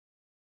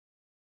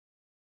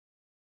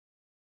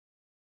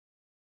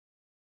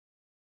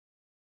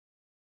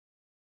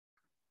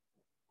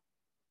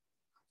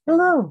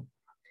Hello.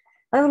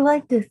 I would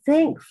like to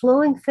thank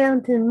Flowing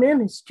Fountain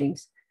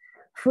Ministries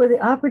for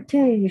the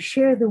opportunity to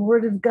share the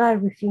Word of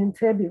God with you in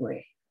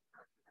February.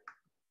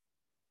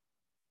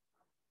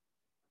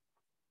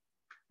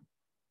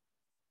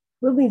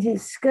 We'll be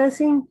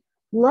discussing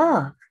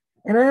love,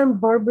 and I'm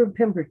Barbara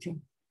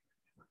Pemberton.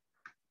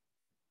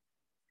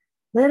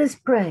 Let us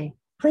pray.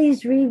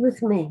 Please read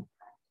with me.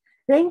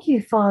 Thank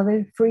you,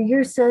 Father, for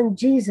your Son,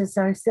 Jesus,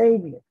 our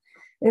Savior,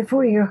 and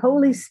for your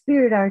Holy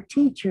Spirit, our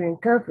teacher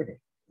and comforter.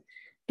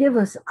 Give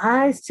us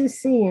eyes to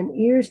see and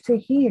ears to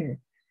hear,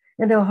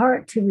 and a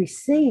heart to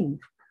receive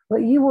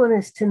what you want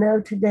us to know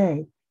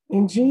today.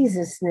 In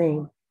Jesus'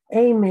 name,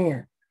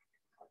 amen.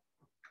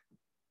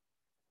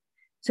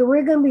 So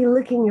we're going to be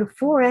looking at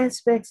 4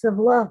 aspects of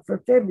love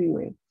for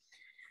February.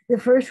 The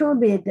first one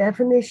will be a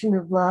definition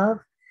of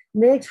love.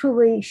 Next, we'll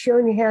be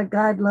showing you how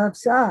God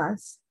loves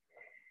us,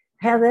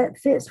 how that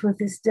fits with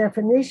this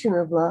definition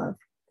of love.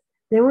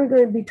 Then we're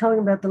going to be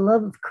talking about the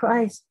love of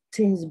Christ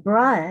to his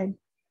bride,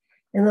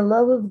 and the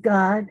love of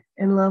God,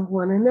 and love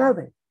one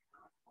another.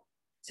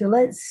 So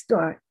let's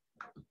start.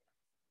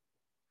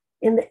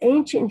 In the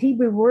ancient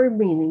Hebrew word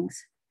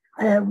meanings,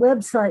 a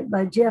website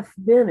by Jeff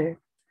Benner,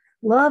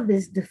 love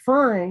is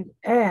defined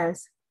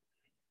as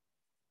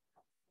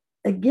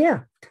a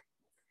gift.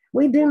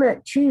 We do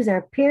not choose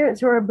our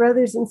parents or our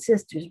brothers and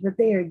sisters, but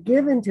they are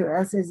given to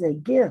us as a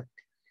gift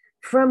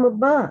from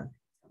above,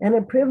 and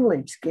a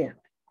privileged gift.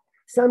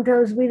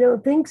 Sometimes we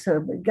don't think so,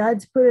 but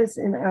God's put us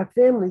in our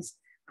families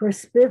for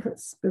a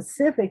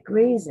specific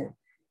reason.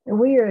 And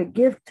we are a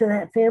gift to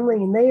that family,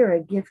 and they are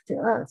a gift to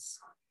us.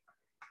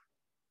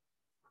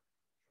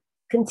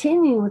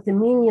 Continuing with the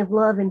meaning of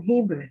love in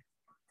Hebrew.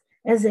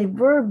 As a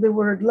verb, the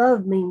word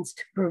love means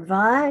to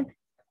provide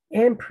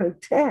and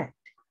protect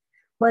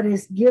what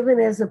is given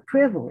as a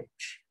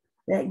privilege.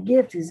 That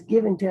gift is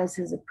given to us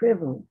as a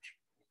privilege.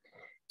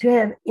 To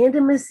have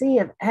intimacy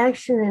of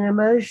action and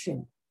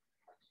emotion.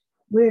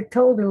 We're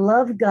told to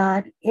love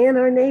God and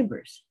our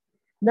neighbors.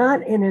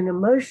 Not in an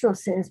emotional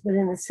sense, but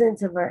in the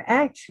sense of our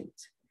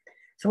actions.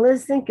 So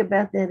let's think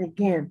about that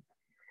again.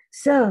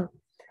 So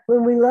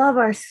when we love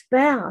our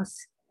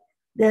spouse,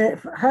 the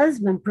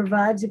husband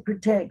provides and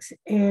protects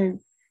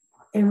and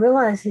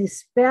realize his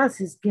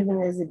spouse is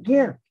given as a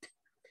gift.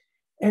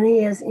 And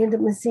he has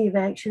intimacy of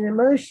action and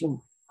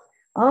emotion.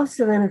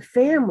 Also in a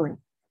family,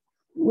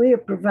 we are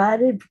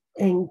provided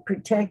and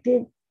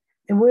protected,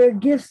 and we're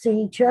gifts to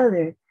each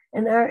other.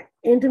 And our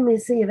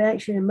intimacy of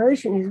action and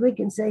emotion is we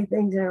can say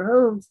things in our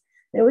homes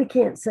that we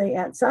can't say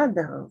outside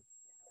the home.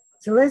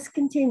 So let's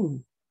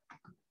continue.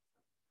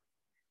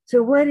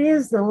 So what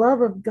is the love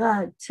of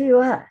God to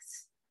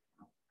us?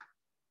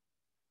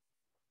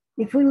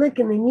 If we look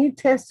in the New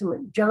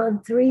Testament,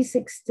 John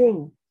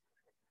 3:16,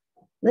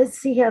 let's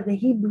see how the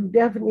Hebrew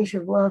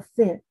definition of love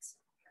fits.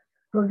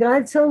 For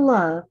God so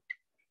loved,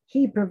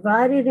 he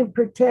provided and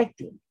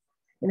protected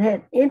and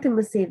had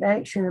intimacy of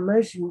action and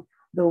emotion,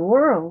 the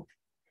world,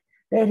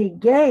 that he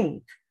gave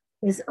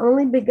his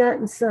only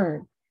begotten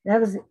Son. That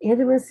was an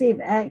intimacy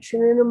of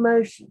action and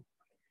emotion.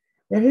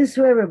 That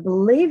whosoever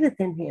believeth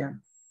in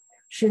him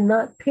should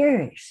not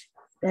perish.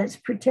 That's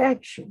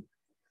protection.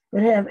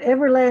 But have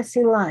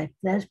everlasting life.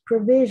 That's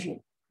provision.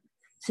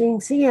 So you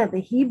can see how the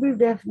Hebrew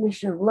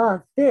definition of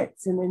love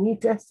fits in the New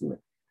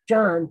Testament.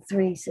 John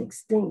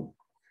 3:16.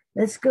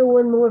 Let's go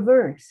one more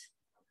verse.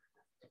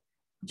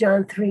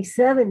 John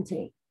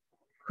 3:17.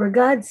 For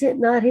God sent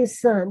not his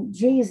Son,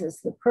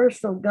 Jesus, the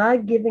personal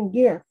God-given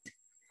gift,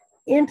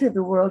 into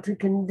the world to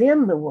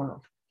condemn the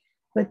world,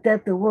 but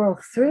that the world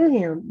through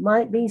him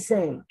might be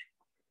saved.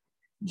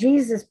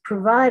 Jesus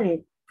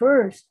provided,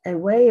 first, a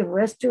way of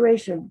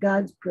restoration of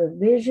God's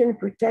provision and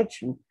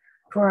protection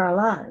for our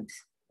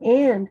lives,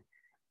 and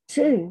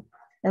 2,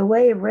 a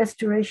way of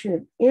restoration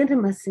of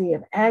intimacy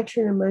of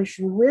action and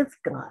emotion with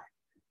God.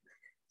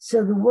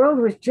 So the world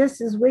was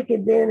just as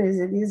wicked then as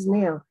it is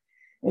now.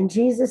 And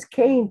Jesus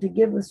came to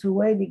give us a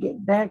way to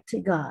get back to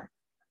God.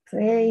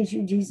 Praise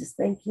you, Jesus.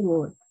 Thank you,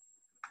 Lord.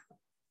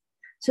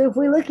 So if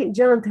we look at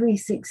John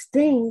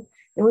 3:16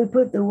 and we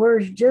put the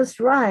words just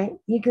right,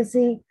 you can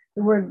see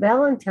the word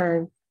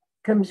Valentine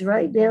comes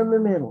right down the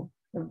middle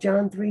of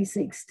John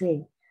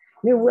 3:16.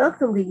 You're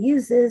welcome to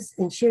use this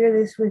and share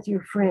this with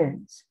your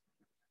friends.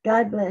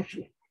 God bless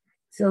you.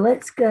 So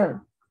let's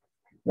go.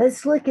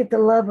 Let's look at the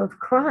love of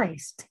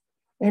Christ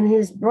and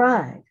his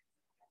bride.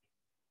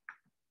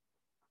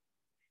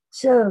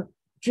 So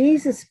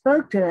Jesus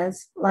spoke to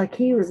us like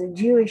he was a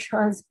Jewish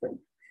husband.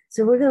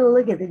 So we're going to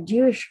look at the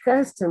Jewish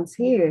customs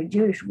here,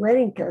 Jewish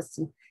wedding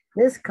custom,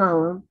 this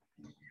column,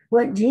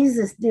 what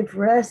Jesus did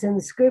for us in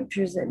the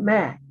scriptures that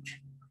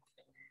match.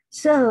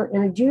 So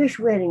in a Jewish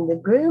wedding, the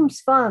groom's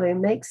father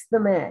makes the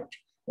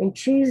match and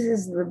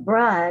chooses the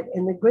bride,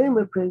 and the groom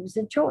approves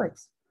the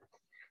choice.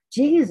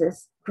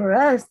 Jesus, for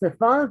us, the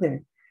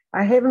Father,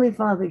 our Heavenly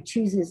Father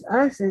chooses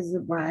us as the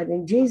bride,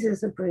 and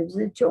Jesus approves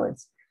the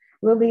choice.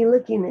 We'll be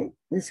looking at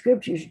the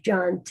scriptures,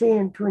 John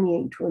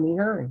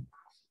 10:28-29.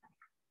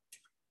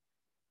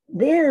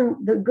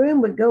 Then the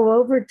groom would go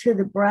over to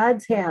the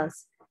bride's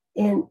house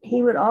and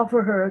he would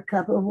offer her a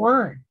cup of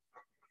wine.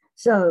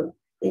 So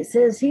it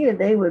says here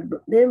they would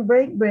then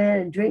break bread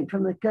and drink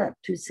from the cup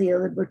to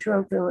seal the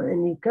betrothal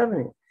and new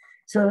covenant.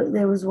 So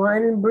there was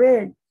wine and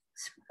bread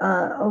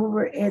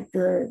over at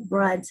the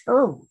bride's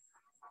home.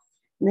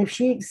 And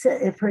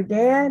if her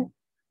dad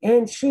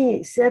and she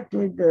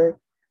accepted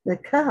the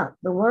cup,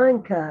 the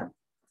wine cup,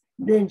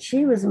 then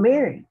she was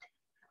married.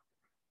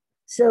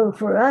 So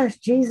for us,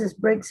 Jesus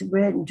breaks the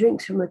bread and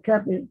drinks from the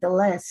cup at the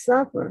Last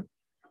Supper,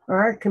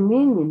 or our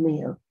communion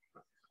meal.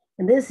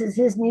 And this is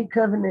his new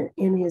covenant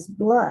in his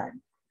blood.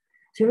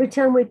 So every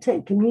time we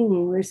take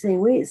communion, we're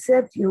saying, we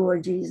accept you,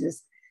 Lord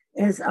Jesus,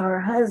 as our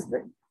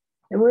husband.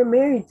 And we're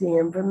married to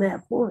him from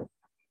that point.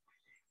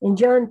 In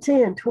John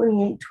 10,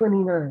 28,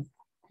 29,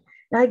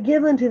 I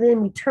give unto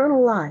them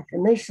eternal life,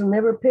 and they shall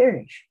never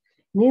perish,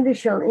 neither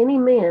shall any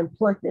man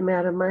pluck them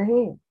out of my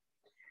hand.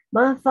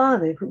 My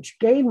Father, which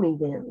gave me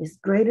them, is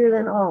greater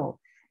than all,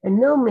 and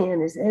no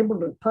man is able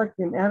to pluck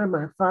them out of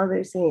my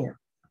Father's hand.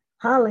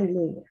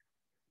 Hallelujah.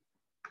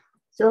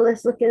 So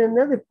let's look at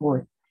another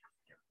point.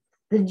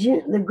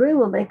 The groom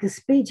will make a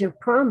speech of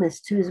promise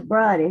to his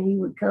bride, and he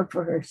would come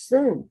for her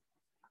soon.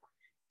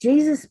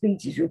 Jesus'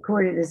 speech is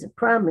recorded as a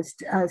promise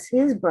to us,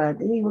 his bride,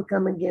 that he will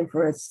come again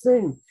for us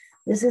soon.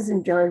 This is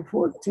in John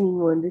 14,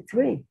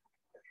 1-3.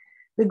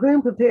 The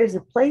groom prepares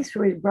a place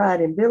for his bride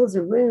and builds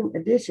a room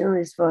additional in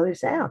his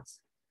Father's house.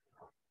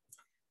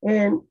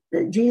 And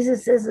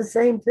Jesus says the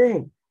same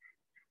thing.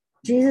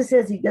 Jesus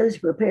says he goes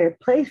to prepare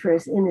a place for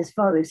us in his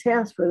Father's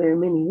house where there are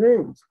many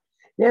rooms.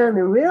 Now, in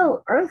the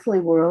real earthly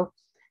world,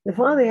 the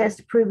father has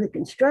to prove the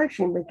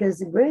construction because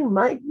the groom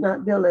might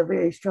not build a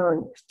very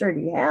strong,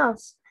 sturdy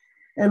house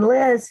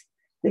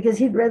because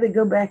he'd rather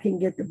go back and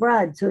get the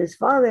bride. So his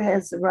father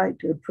has the right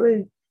to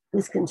approve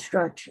his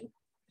construction.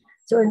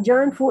 So in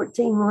John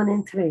 14,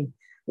 1-3,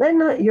 let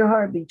not your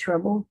heart be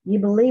troubled. You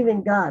believe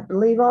in God,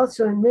 believe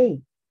also in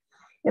me.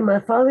 In my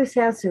Father's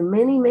house are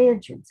many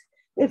mansions.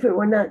 If it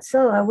were not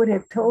so, I would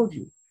have told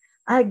you.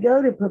 I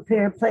go to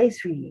prepare a place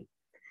for you.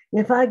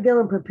 If I go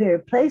and prepare a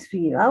place for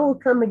you, I will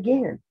come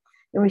again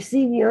and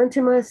receive you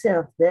unto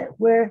myself, that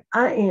where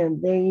I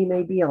am, there you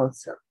may be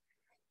also.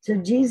 So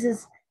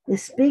Jesus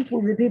is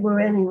speaking to the people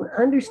around him who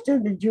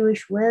understood the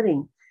Jewish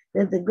wedding,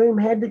 that the groom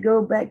had to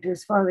go back to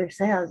his father's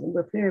house and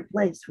prepare a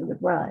place for the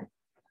bride.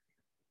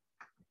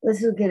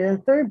 Let's look at a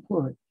third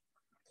point.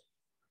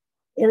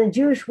 In a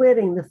Jewish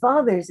wedding, the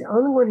father is the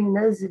only one who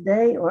knows the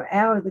day or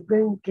hour the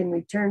groom can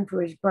return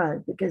for his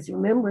bride, because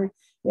remember,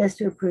 he has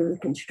to approve the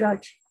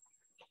construction.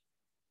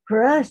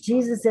 For us,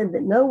 Jesus said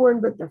that no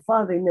one but the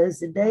Father knows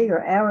the day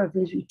or hour of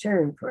his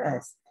return for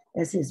us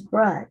as his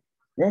bride.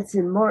 That's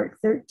in Mark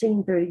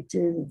 13,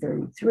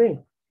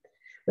 32-33.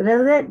 But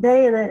of that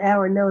day and that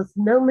hour knoweth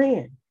no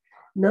man,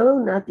 no,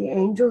 not the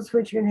angels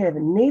which are in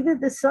heaven, neither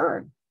the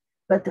Son,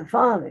 but the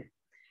Father.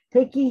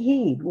 Take ye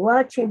heed,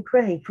 watch and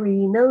pray, for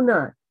ye know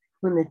not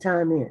when the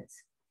time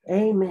is.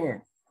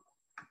 Amen.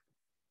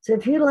 So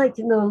if you'd like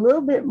to know a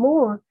little bit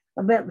more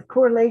about the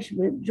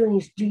correlation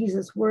between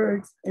Jesus'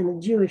 words and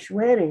the Jewish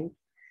wedding,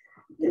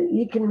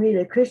 you can read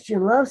A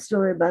Christian Love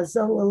Story by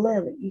Zola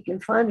Levitt. You can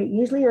find it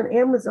usually on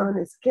Amazon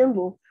as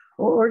Kindle,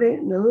 or order it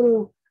in a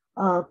little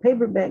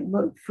paperback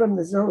book from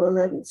the Zola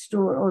Levitt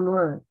store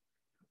online.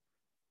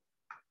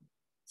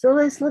 So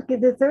let's look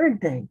at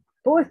the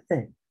fourth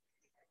thing,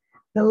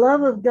 the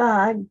love of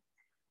God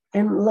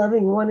and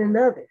loving one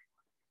another.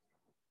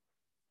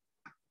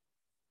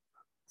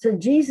 So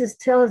Jesus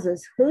tells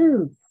us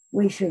who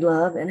we should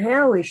love and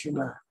how we should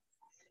love.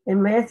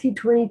 In Matthew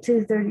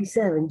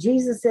 22:37,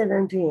 Jesus said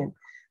unto him,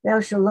 thou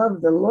shalt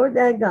love the Lord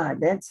thy God,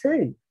 that's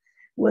who,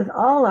 with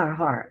all our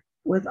heart,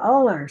 with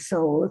all our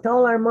soul, with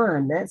all our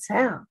mind, that's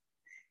how.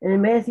 And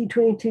in Matthew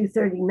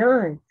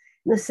 22:39,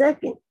 the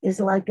second is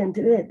like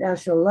unto it, thou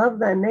shalt love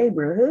thy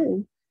neighbor,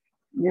 who?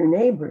 Your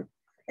neighbor,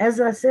 as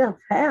thyself,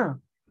 how?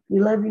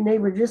 You love your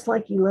neighbor just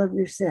like you love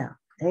yourself.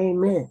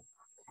 Amen.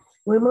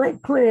 We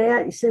might point it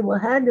out, you say, well,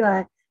 how do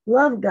I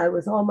love God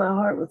with all my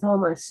heart, with all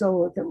my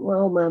soul, with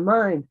all my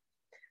mind?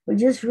 Well,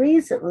 just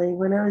recently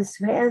when I was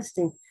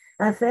fasting,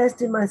 I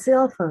fasted my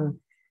cell phone.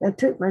 I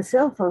took my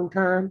cell phone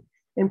time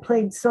and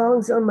played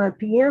songs on my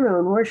piano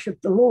and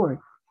worshiped the Lord.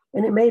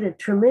 And it made a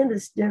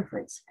tremendous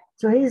difference.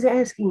 So he's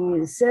asking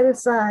you to set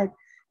aside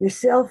your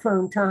cell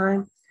phone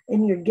time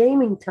and your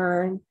gaming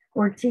time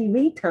or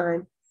TV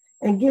time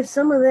and give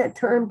some of that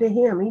time to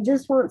him. He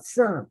just wants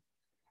some.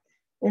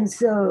 And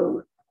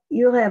so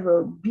you'll have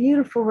a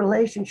beautiful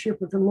relationship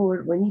with the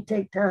Lord when you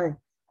take time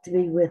to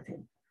be with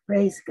him.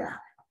 Praise God.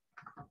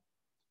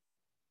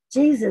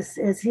 Jesus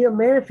says he'll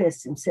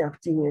manifest himself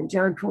to you in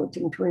John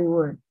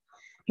 14:21.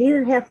 He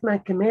that hath my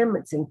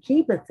commandments and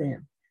keepeth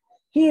them,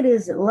 he it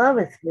is that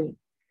loveth me,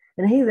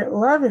 and he that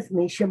loveth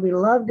me shall be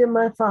loved of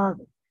my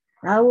Father.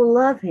 I will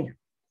love him,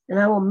 and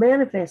I will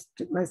manifest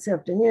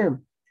myself to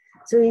him.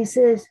 So he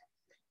says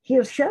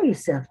he'll show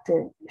himself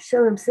to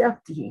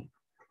you.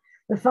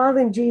 The Father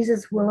and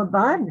Jesus will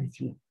abide with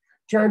you.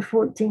 John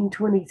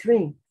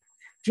 14:23.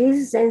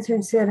 Jesus answered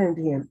and said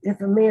unto him,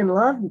 if a man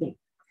love me,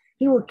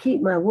 he will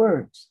keep my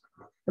words,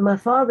 and my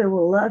Father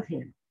will love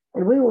him,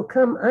 and we will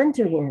come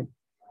unto him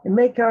and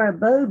make our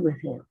abode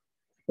with him.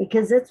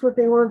 Because that's what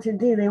they want to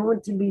do. They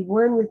want to be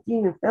one with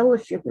you and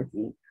fellowship with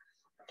you.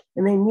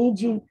 And they need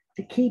you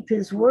to keep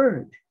his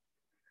word.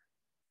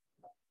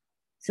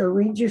 So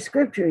read your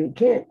scripture. You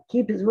can't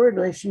keep his word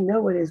unless you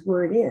know what his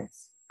word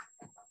is.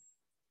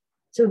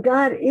 So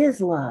God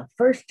is love.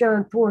 1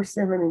 John 4,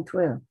 7 and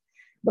 12.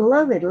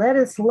 Beloved, let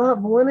us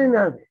love one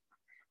another,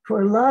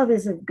 for love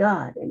is of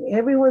God, and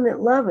everyone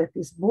that loveth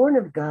is born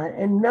of God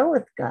and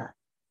knoweth God.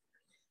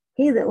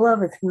 He that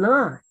loveth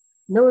not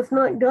knoweth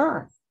not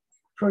God,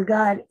 for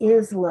God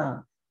is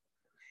love.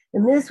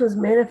 And this was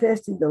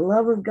manifested the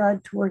love of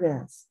God toward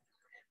us,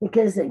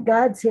 because that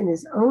God sent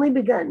his only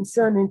begotten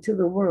Son into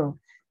the world,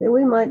 that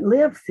we might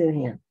live through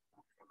him.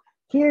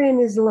 Herein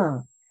is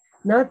love,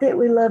 not that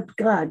we loved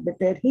God, but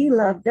that he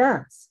loved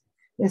us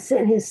and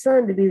sent his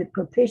Son to be the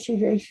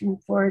propitiation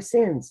for our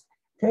sins,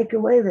 take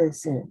away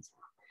those sins.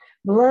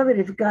 Beloved,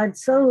 if God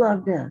so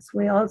loved us,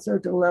 we also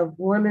to love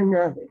one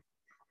another.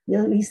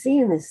 You'll be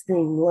seeing this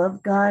thing,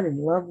 love God and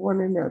love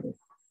one another.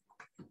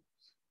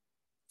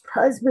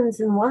 Husbands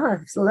and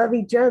wives, love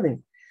each other.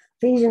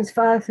 Ephesians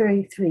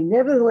 5:33.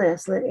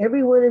 Nevertheless, let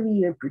every one of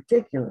you in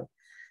particular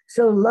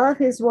so love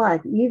his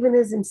wife, even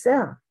as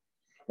himself.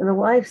 And the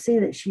wife see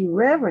that she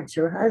reverence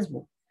her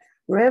husband.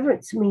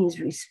 Reverence means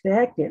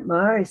respect,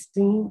 admire,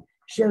 esteem,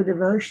 show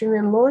devotion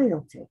and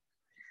loyalty.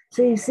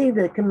 So you see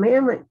the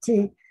commandment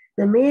to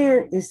the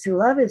man is to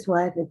love his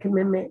wife, and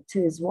commitment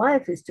to his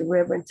wife is to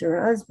reverence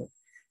her husband.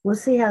 We'll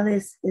see how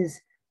this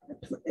is,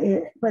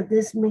 what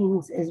this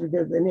means as we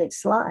go to the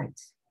next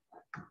slides.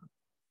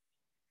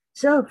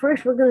 So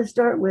first we're going to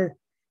start with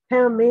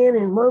how man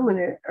and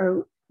woman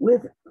are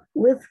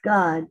with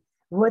God,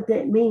 what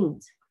that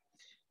means.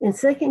 In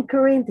 2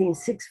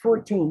 Corinthians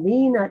 6:14, be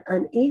ye not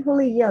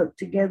unequally yoked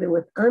together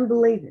with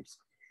unbelievers.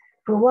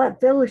 For what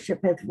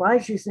fellowship hath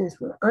righteousness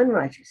with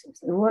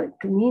unrighteousness, and what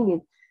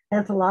communion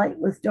hath light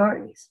with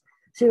darkness?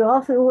 So you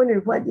often wonder,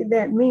 what did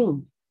that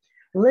mean?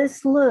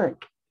 Let's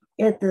look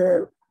at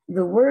the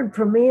word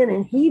for man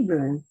in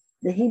Hebrew.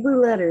 The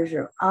Hebrew letters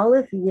are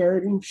Aleph,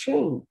 Yod, and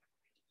Shin.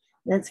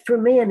 That's for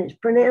man, it's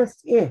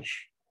pronounced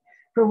Ish.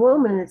 For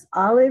woman, it's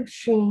Aleph,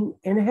 Shin,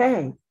 and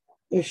Hey,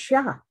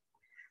 Isha.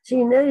 So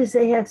you notice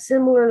they have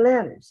similar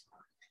letters.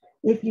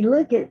 If you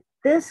look at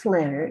this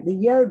letter, the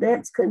Yod,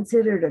 that's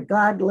considered a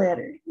God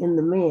letter in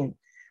the man.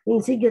 It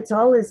means he gets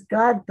all his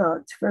God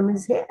thoughts from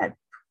his head.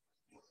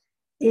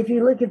 If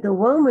you look at the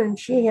woman,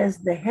 she has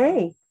the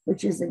Hey,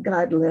 which is a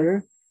God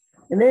letter,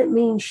 and that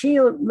means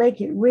she'll make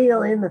it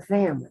real in the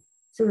family.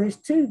 So there's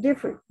two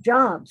different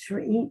jobs for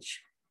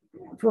each,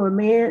 for a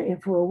man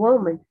and for a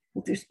woman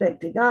with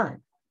respect to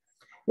God.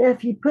 Now,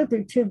 if you put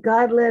the two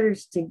God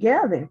letters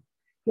together,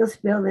 you'll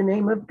spell the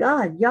name of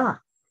God, Yah.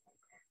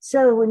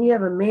 So when you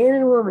have a man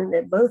and woman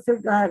that both are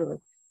godly,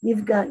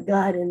 you've got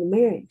God in the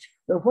marriage.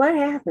 But what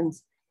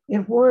happens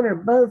if one or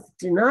both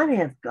do not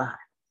have God?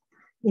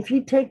 If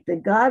you take the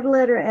God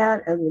letter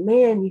out of the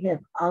man, you have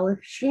Aleph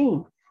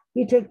Shin.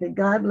 You take the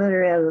God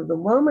letter out of the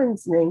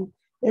woman's name,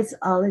 it's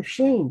Aleph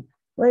Shin.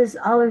 What does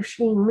Aleph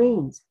Shin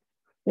mean?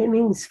 It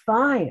means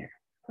fire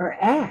or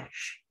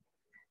ash.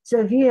 So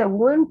if you have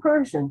one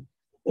person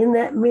in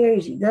that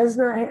marriage that does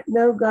not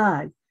know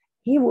God,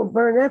 he will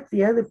burn up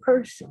the other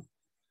person.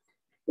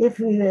 If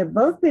you have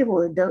both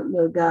people that don't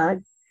know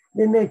God,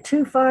 then their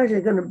two fires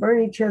are going to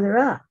burn each other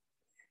up.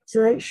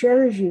 So that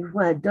shows you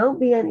why don't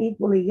be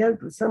unequally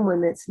yoked with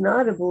someone that's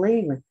not a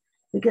believer,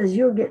 because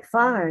you'll get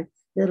fired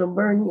that'll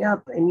burn you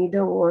up, and you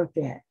don't want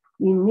that.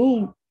 You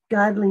need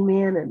godly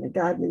man and a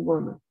godly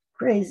woman.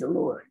 Praise the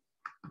Lord.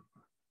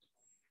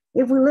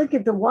 If we look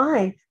at the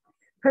wife,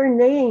 her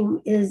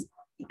name is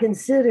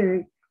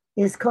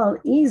called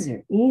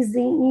Ezer,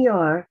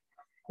 E-Z-E-R,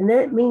 and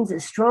that means a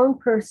strong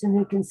person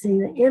who can see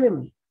the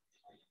enemy.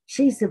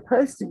 She's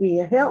supposed to be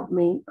a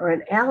helpmeet or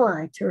an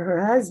ally to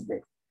her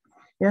husband.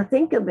 Now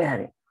think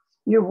about it.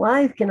 Your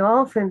wife can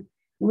often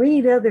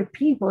read other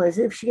people as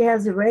if she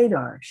has a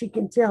radar. She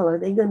can tell, are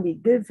they going to be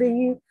good for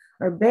you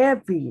or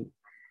bad for you?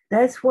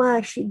 That's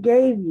why she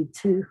gave you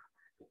to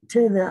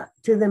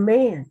the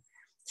man.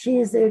 She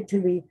is there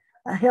to be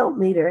a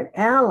helpmeet or an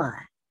ally.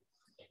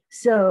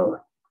 So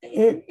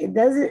it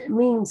doesn't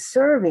mean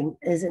serving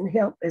as in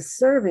help, as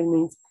serving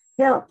means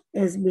help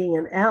as being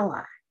an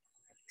ally.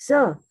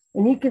 So,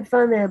 and you can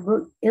find that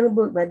book in a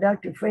book by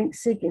Dr. Frank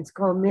Sickens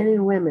called Men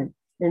and Women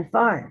and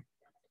Fire.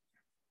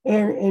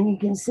 And you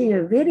can see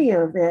a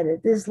video of that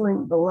at this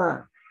link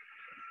below.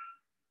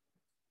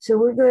 So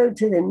we'll go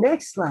to the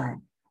next slide.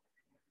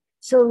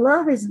 So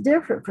love is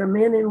different for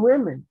men and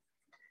women.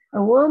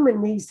 A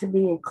woman needs to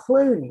be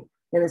included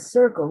in a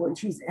circle. When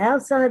she's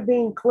outside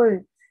being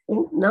included,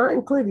 not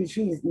included,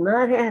 she's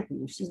not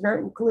happy. She's not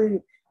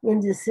included in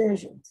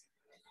decisions.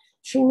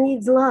 She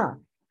needs love.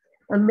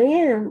 A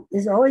man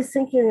is always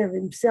thinking of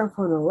himself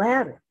on a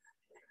ladder,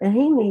 and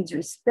he needs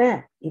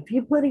respect. If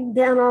you put him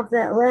down off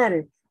that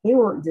ladder, he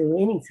won't do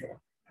anything.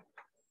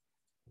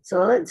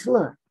 So let's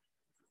look.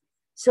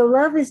 So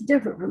love is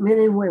different for men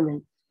and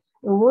women.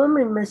 A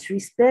woman must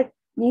respect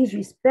use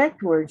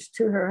respect words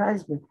to her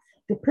husband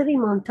to put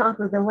him on top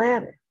of the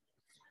ladder.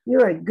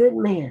 You're a good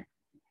man.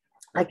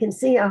 I can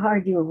see how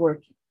hard you are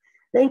working.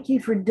 Thank you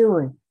for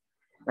doing.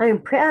 I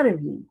am proud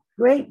of you.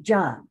 Great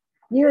job.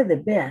 You're the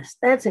best.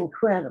 That's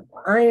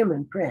incredible. I am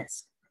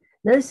impressed.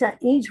 Notice how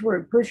each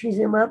word pushes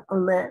him up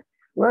on that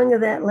rung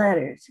of that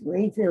ladder where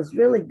he feels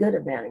really good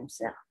about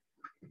himself.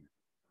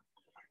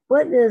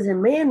 What does a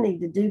man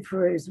need to do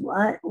for his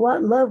wife?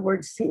 What love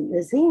words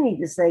does he need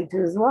to say to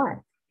his wife?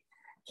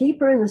 Keep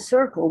her in the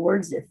circle,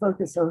 words that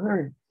focus on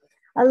her.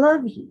 I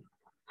love you.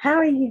 How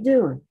are you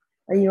doing?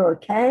 Are you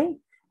okay?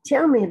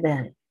 Tell me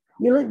about it.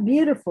 You look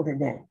beautiful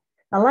today.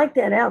 I like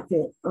that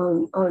outfit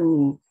on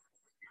you.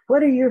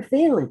 What are you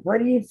feeling?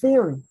 What are you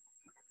feeling?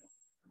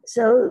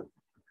 So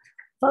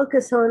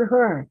focus on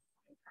her.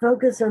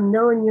 Focus on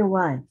knowing your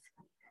wife.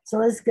 So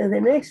let's go to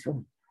the next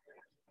one.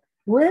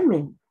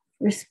 Women,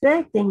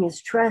 respecting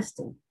is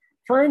trusting.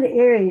 Find the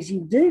areas you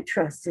do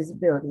trust his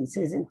abilities,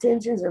 his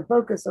intentions, and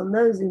focus on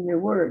those in your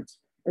words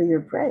or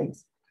your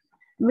praise.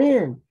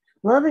 Men,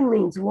 loving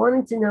means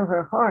wanting to know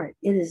her heart.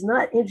 It is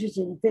not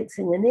interested in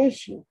fixing an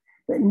issue,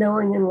 but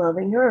knowing and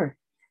loving her.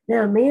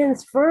 Now, a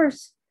man's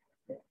first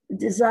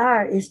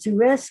desire is to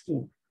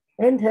rescue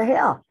and to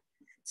help.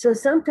 So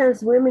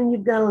sometimes women,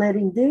 you've got to let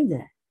him do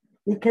that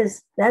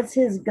because that's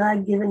his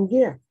God-given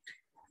gift.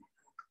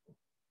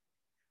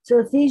 So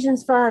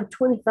Ephesians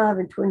 5:25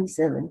 and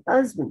 27,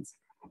 husbands,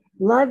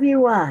 love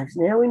your wives.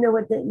 Now we know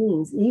what that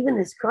means. Even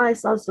as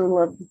Christ also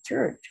loved the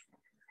church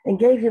and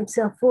gave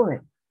himself for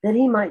it, that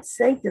he might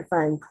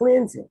sanctify and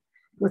cleanse it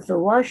with the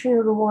washing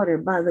of the water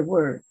by the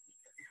word,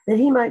 that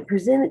he might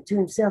present it to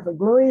himself a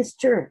glorious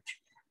church,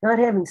 not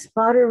having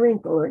spot or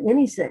wrinkle or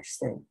any such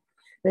thing,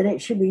 but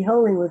it should be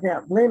holy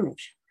without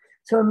blemish.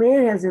 So a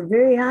man has a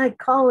very high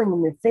calling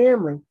in the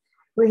family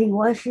where he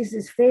washes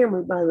his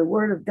family by the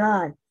word of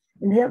God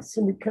and helps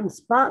them become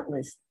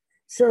spotless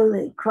so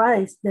that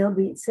they'll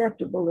be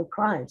acceptable to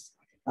Christ.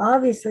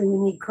 Obviously, we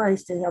need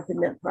Christ to help in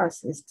that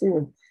process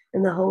too,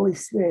 and the Holy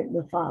Spirit and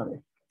the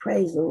Father.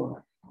 Praise the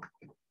Lord.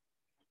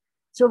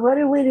 So what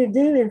are we to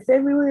do? In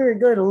February, we're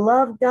going to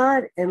love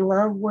God and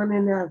love one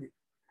another.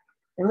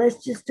 And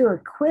let's just do a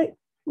quick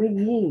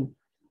review.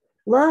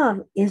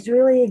 Love is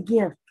really a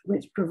gift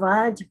which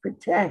provides and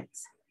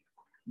protects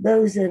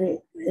those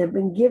that have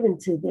been given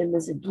to them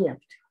as a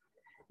gift.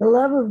 The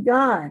love of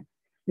God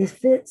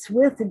fits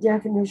with the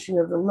definition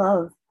of the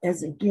love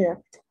as a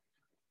gift.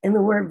 And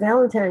the word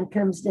Valentine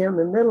comes down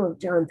the middle of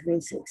John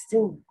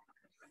 3:16.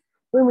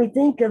 When we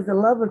think of the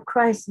love of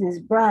Christ and his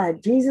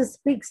bride, Jesus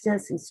speaks to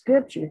us in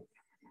scripture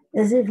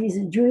as if he's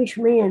a Jewish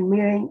man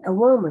marrying a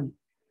woman.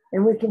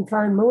 And we can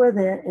find more of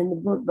that in the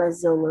book by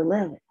Zola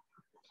Levitt.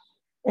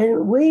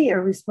 And we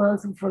are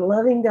responsible for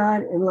loving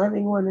God and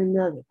loving one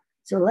another.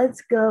 So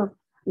let's go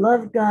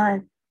love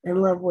God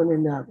and love one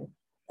another.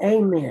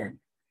 Amen.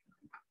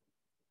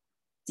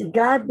 To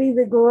God be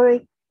the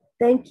glory.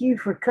 Thank you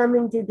for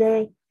coming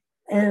today,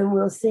 and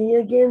we'll see you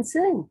again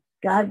soon.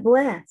 God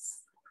bless.